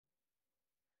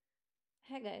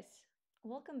Hey guys,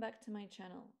 welcome back to my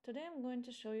channel. Today I'm going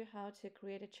to show you how to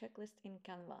create a checklist in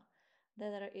Canva.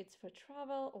 Whether it's for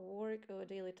travel, work, or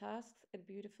daily tasks, a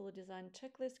beautifully designed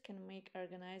checklist can make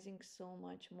organizing so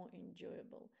much more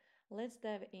enjoyable. Let's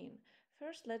dive in.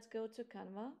 First, let's go to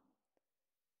Canva,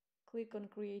 click on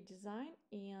Create Design,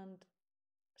 and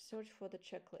search for the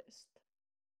checklist.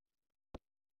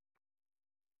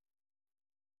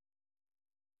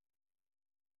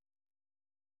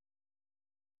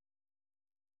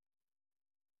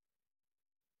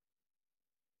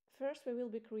 First, we will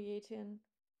be creating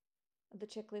the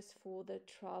checklist for the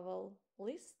travel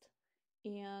list,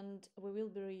 and we will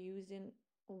be reusing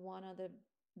one of the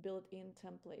built-in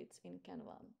templates in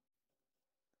Canva.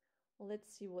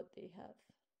 Let's see what they have.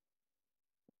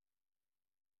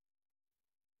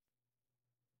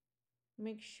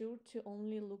 Make sure to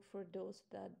only look for those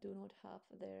that do not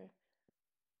have their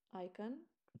icon,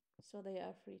 so they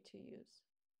are free to use.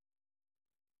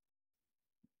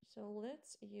 So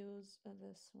let's use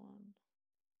this one.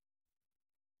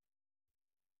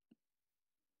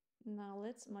 Now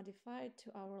let's modify it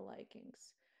to our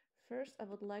likings. First, I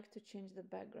would like to change the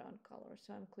background color.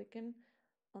 So I'm clicking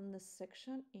on this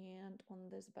section and on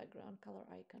this background color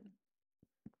icon.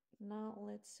 Now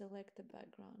let's select the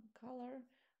background color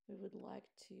we would like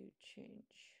to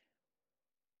change.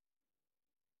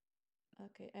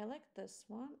 Okay, I like this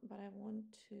one, but I want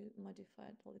to modify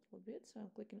it a little bit. So I'm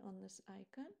clicking on this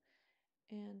icon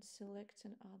and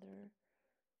selecting other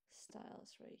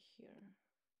styles right here.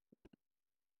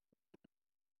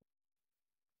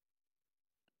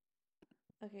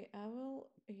 Okay, I will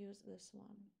use this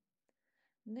one.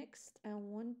 Next, I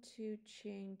want to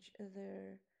change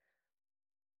the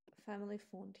family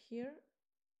font here,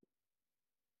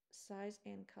 size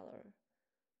and color.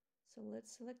 So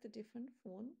let's select a different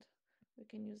font. We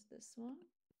can use this one.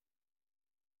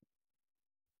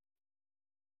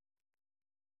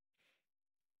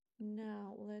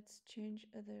 Now let's change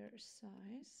their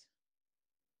size.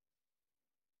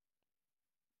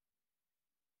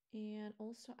 And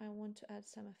also I want to add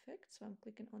some effects, so I'm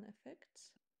clicking on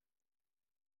effects.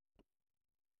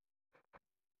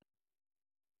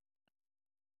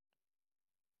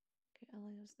 Okay,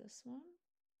 I'll use this one.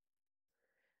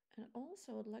 And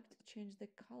also I would like to change the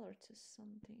color to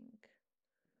something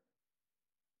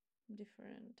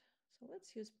different. So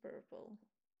let's use purple.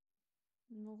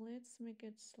 Now let's make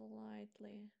it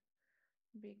slightly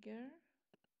bigger.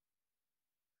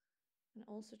 And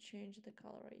also change the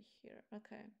color right here.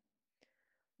 Okay,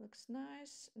 looks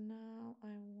nice. Now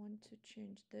I want to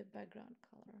change the background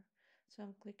color. So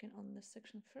I'm clicking on this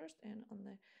section first and on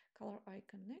the color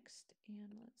icon next. And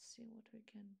let's see what we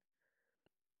can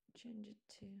change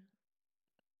it to.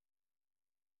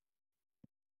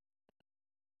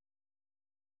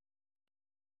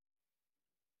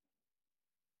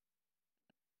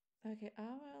 Okay, I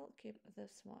will keep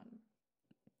this one.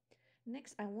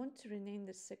 Next, I want to rename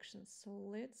this section. So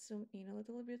let's zoom in a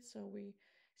little bit so we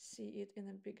see it in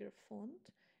a bigger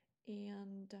font.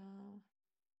 And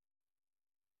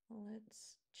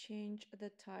let's change the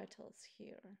titles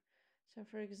here. So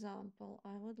for example,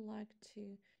 I would like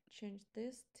to change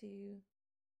this to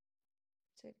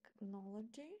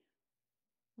technology.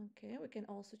 Okay, we can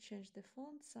also change the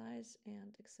font size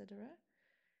and etc.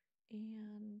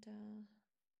 And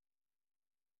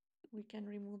we can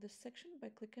remove this section by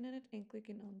clicking on it and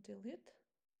clicking on delete.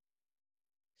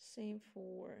 Same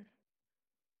for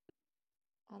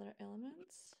other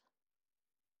elements.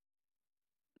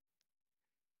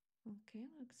 Okay,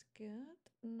 looks good.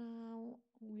 Now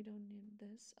we don't need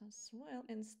this as well.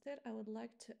 Instead, I would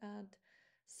like to add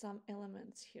some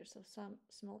elements here, so some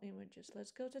small images.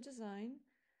 Let's go to design,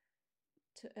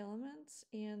 to elements,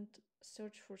 and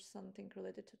search for something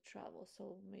related to travel.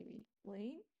 So maybe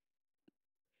plane.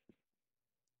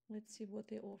 Let's see what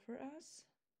they offer us.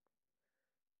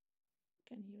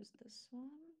 Can use this one.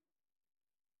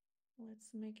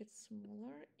 Let's make it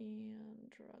smaller and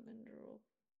drag and drop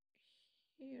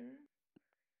here.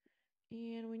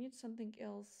 And we need something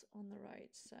else on the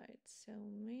right side. So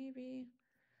maybe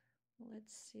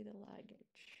let's see the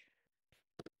luggage.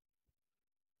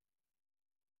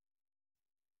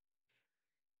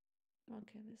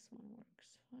 Okay, this one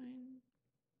works fine.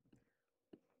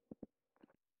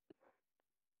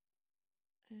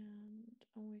 And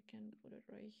we can put it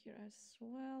right here as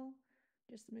well.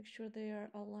 Just make sure they are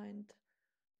aligned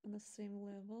on the same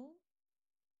level.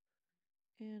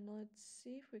 And let's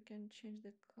see if we can change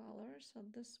the color. So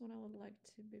this one I would like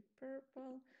to be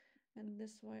purple, and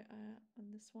this one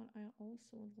I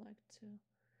also would like to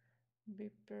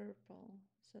be purple.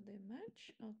 So they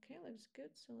match. Okay, looks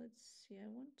good. So let's see. I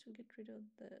want to get rid of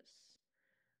this.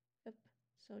 Yep.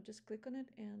 So just click on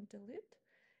it and delete.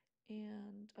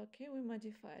 And okay, we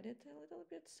modified it a little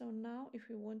bit. So now if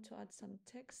we want to add some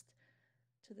text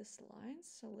to this line,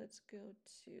 so let's go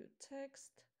to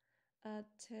text, add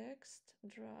text,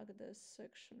 drag this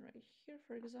section right here,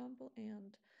 for example,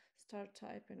 and start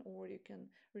typing, or you can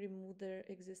remove the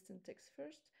existing text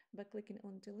first by clicking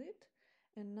on delete.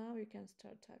 And now you can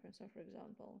start typing. So for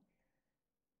example,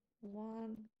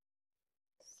 one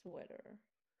sweater.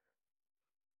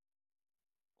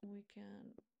 We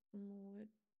can move it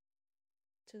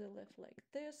to the left like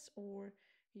this, or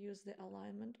use the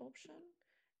alignment option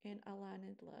and align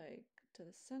it like to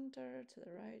the center, to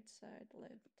the right side,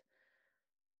 left,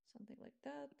 something like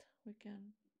that. We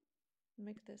can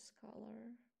make this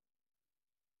color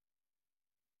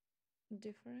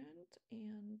different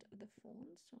and the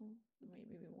font, so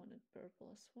maybe we want it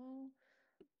purple as well.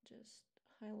 Just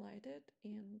highlight it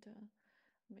and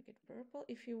make it purple.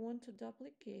 If you want to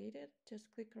duplicate it,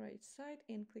 just click right side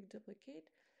and click duplicate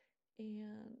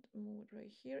and move it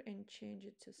right here and change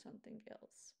it to something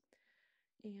else.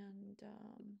 And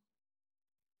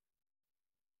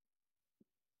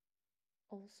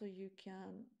also you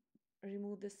can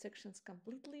remove the sections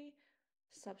completely,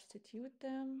 substitute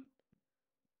them,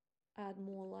 add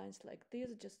more lines like this.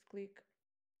 Just click,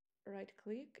 right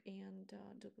click and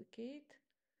duplicate,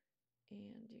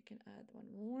 and you can add one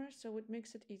more. So it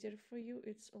makes it easier for you.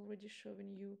 It's already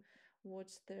showing you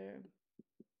what's their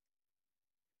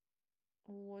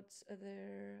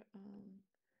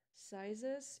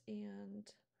sizes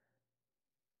and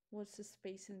what's the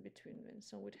space in between them.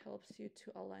 So it helps you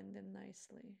to align them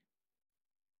nicely.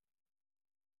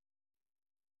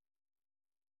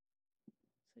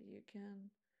 So you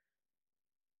can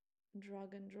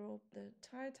drag and drop the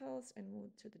titles and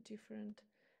move to the different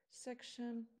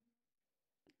section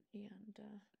and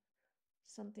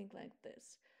something like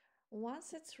this.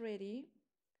 Once it's ready,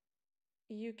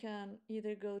 you can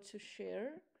either go to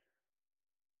share,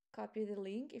 copy the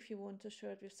link. If you want to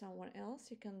share it with someone else,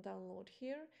 you can download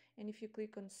here, and if you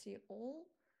click on see all,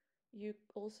 you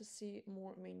also see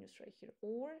more menus right here.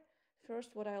 Or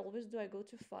first, what I always do, I go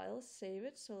to files, save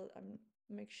it, so I'm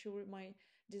make sure my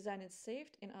design is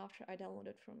saved, and after I download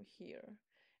it from here,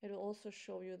 it will also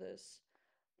show you this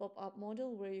pop-up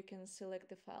model where you can select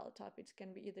the file type. It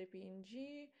can be either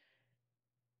PNG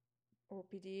or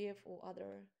PDF or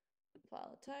other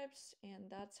file types, and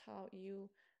that's how you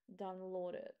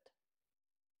download it.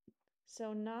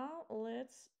 So now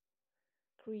let's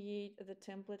create the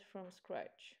template from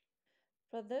scratch.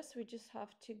 For this, we just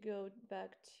have to go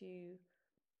back to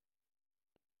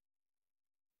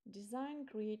design,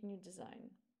 create new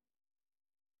design.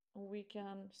 We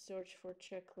can search for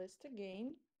checklist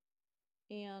again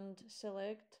and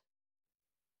select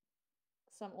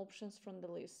some options from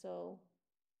the list. So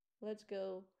let's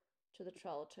go to the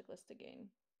travel checklist again.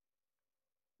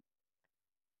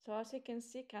 So as you can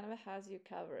see, Canva has you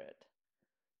covered,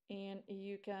 and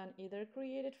you can either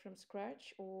create it from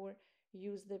scratch or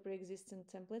use the pre-existing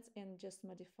templates and just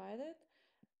modify it,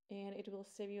 and it will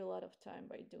save you a lot of time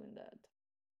by doing that.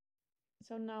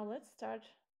 So now let's start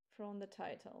from the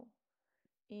title,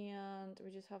 and we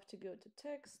just have to go to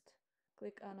text,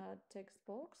 click on a text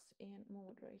box and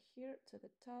move it right here to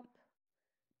the top,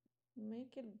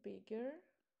 make it bigger,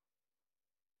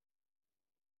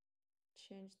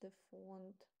 change the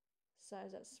font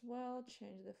size as well,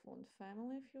 change the font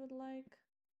family if you would like.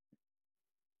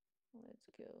 Let's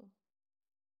go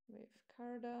with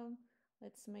Cardo.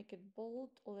 Let's make it bold.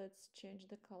 Let's change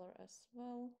the color as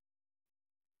well.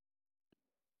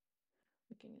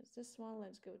 We can use this one.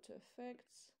 Let's go to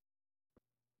effects.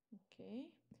 Okay.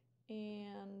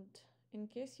 And in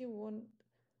case you want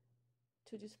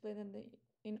to display them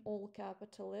in all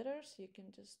capital letters, you can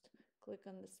just click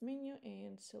on this menu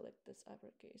and select this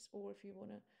uppercase. Or if you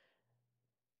want to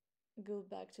go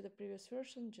back to the previous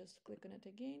version, just click on it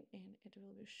again and it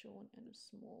will be shown in a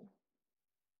small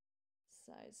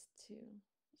size too.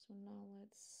 So now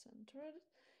let's center it.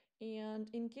 And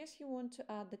in case you want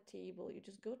to add the table, you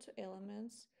just go to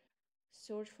elements,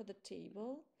 search for the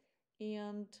table,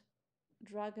 and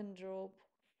drag and drop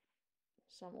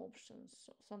some options,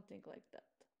 so something like that.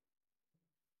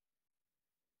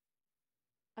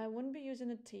 I won't be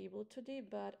using a table today,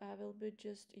 but I will be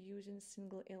just using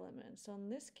single elements. So in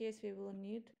this case, we will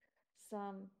need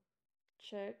some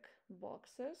check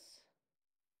boxes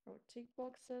or tick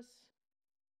boxes.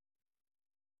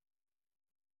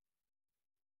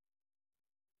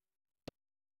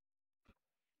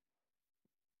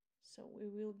 So we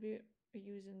will be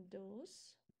using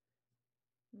those.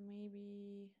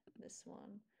 Maybe this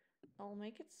one. I'll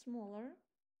make it smaller.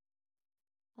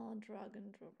 I'll drag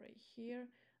and drop right here.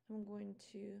 I'm going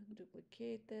to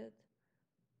duplicate it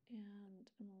and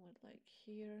move it like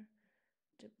here,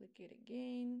 duplicate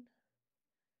again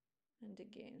and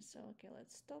again. So, okay,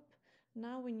 let's stop.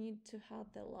 Now we need to have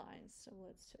the lines. So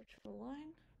let's search for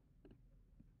line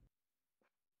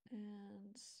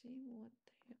and see what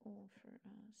they offer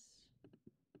us.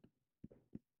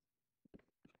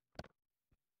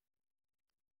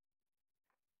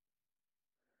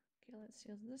 Okay, let's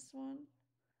use this one.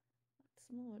 Let's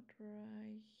move it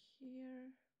right here.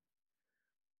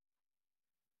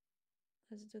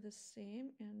 Let's do the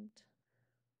same and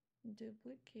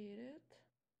duplicate it.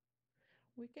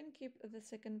 We can keep the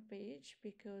second page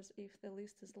because if the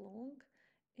list is long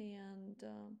and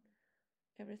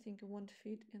everything won't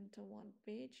fit into one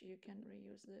page, you can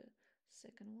reuse the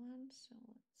second one. So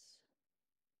let's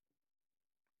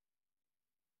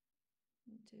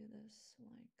do this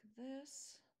like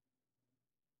this.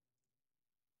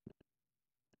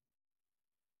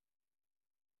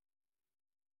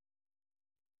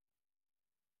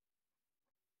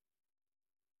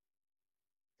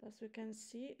 As we can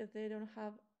see, they don't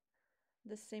have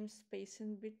the same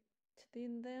spacing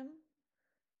between them,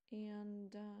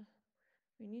 and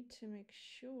we need to make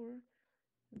sure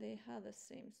they have the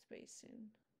same spacing.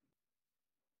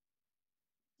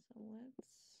 So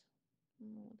let's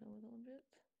move it a little bit.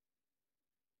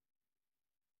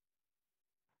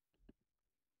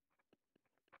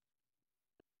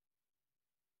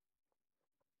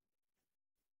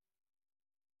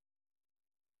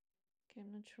 Okay,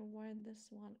 I'm not sure why this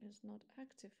one is not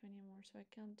active anymore, so I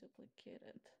can't duplicate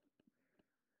it.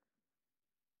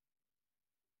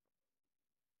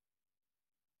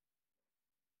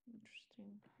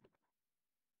 Interesting.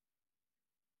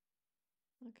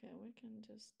 Okay, we can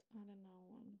just add another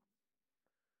one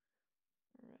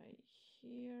right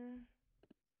here.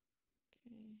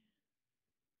 Okay.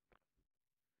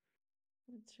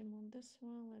 Let's remove this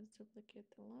one. Let's duplicate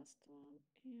the last one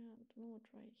and move it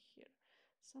right here.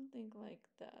 Something like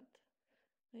that.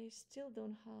 They still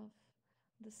don't have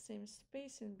the same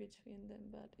space in between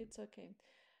them, but it's okay.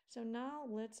 So now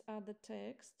let's add the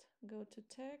text. Go to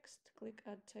text, click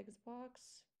add text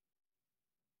box,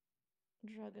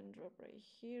 drag and drop right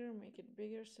here, make it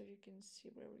bigger so you can see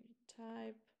where we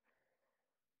type.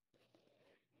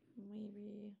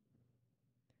 Maybe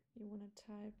you want to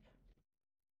type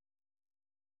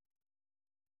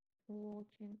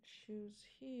walking shoes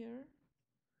here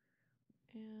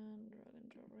and drag and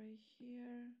drop right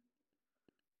here.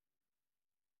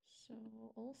 So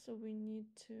also we need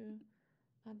to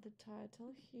add the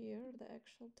title here, the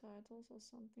actual title, so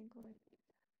something like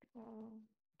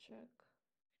check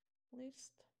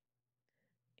list.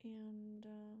 And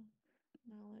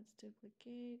now let's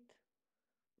duplicate.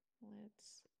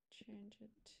 Let's change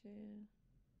it to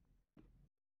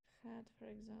head, for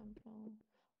example.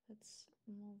 Let's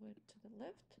move it to the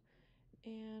left.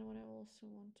 And what I also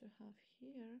want to have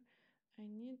here, I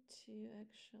need to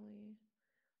actually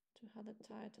to have the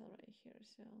title right here.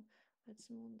 So let's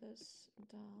move this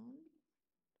down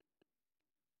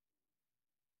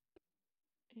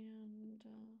and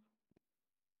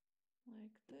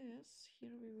like this.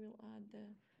 Here we will add the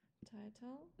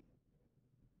title,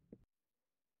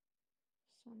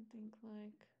 something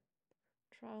like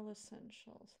travel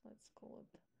essentials. Let's call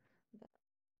it that.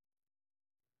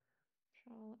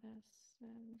 Travel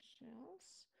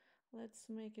essentials. Let's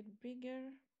make it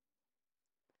bigger.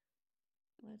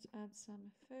 Let's add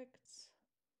some effects,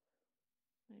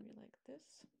 maybe like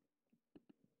this.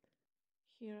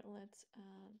 Here, let's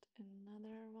add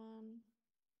another one.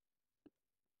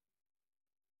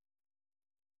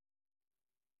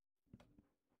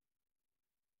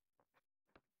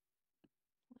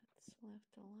 Let's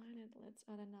left align it. Let's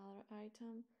add another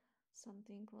item,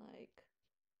 something like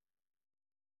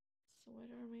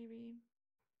sweater maybe.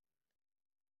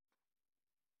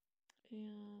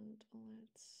 And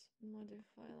let's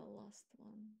modify the last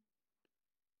one.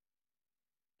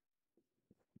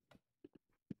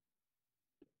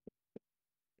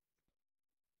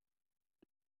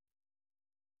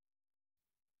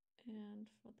 And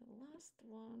for the last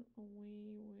one,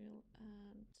 we will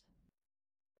add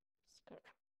skirt,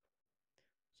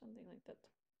 something like that.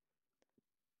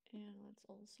 And let's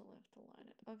also left align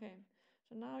it. Okay,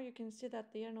 so now you can see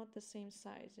that they are not the same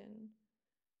size. And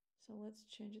so let's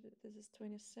change it. This is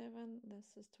 27,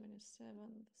 this is 27,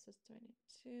 this is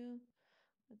 22.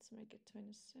 Let's make it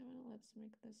 27. Let's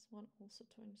make this one also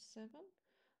 27.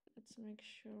 Let's make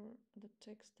sure the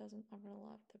text doesn't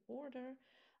overlap the border.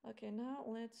 Okay, now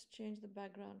let's change the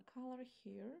background color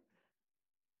here.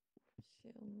 So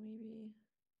maybe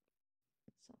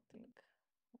something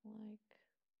like this.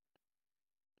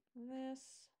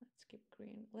 Let's skip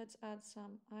green. Let's add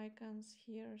some icons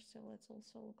here. So let's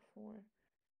also look for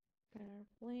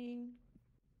airplane.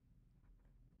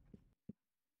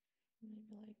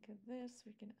 Maybe like this.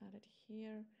 We can add it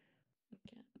here. We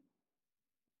can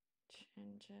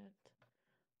change it.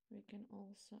 We can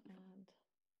also add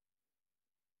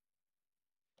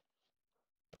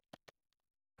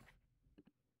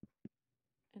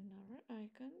another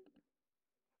icon.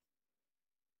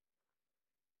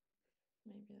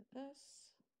 Maybe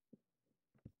this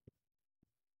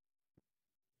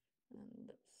and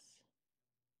this.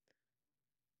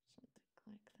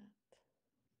 Something like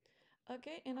that.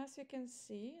 Okay, and as you can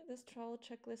see, this travel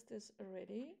checklist is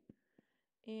ready.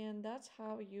 And that's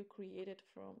how you create it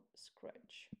from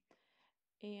scratch.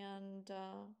 And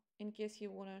in case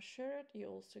you want to share it, you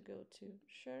also go to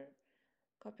share,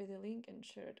 copy the link and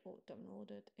share it or download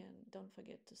it, and don't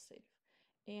forget to save.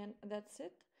 And that's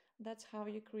it. That's how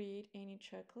you create any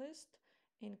checklist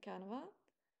in Canva.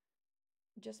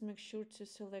 Just make sure to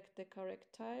select the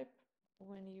correct type.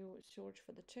 When you search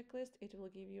for the checklist, it will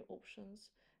give you options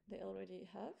they already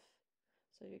have.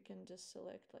 So you can just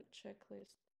select like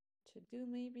checklist to do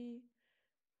maybe,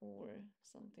 or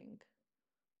something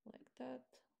like that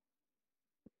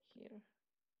here.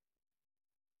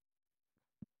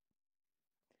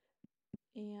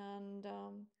 And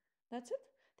that's it.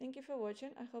 Thank you for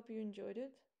watching. I hope you enjoyed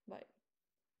it. Bye.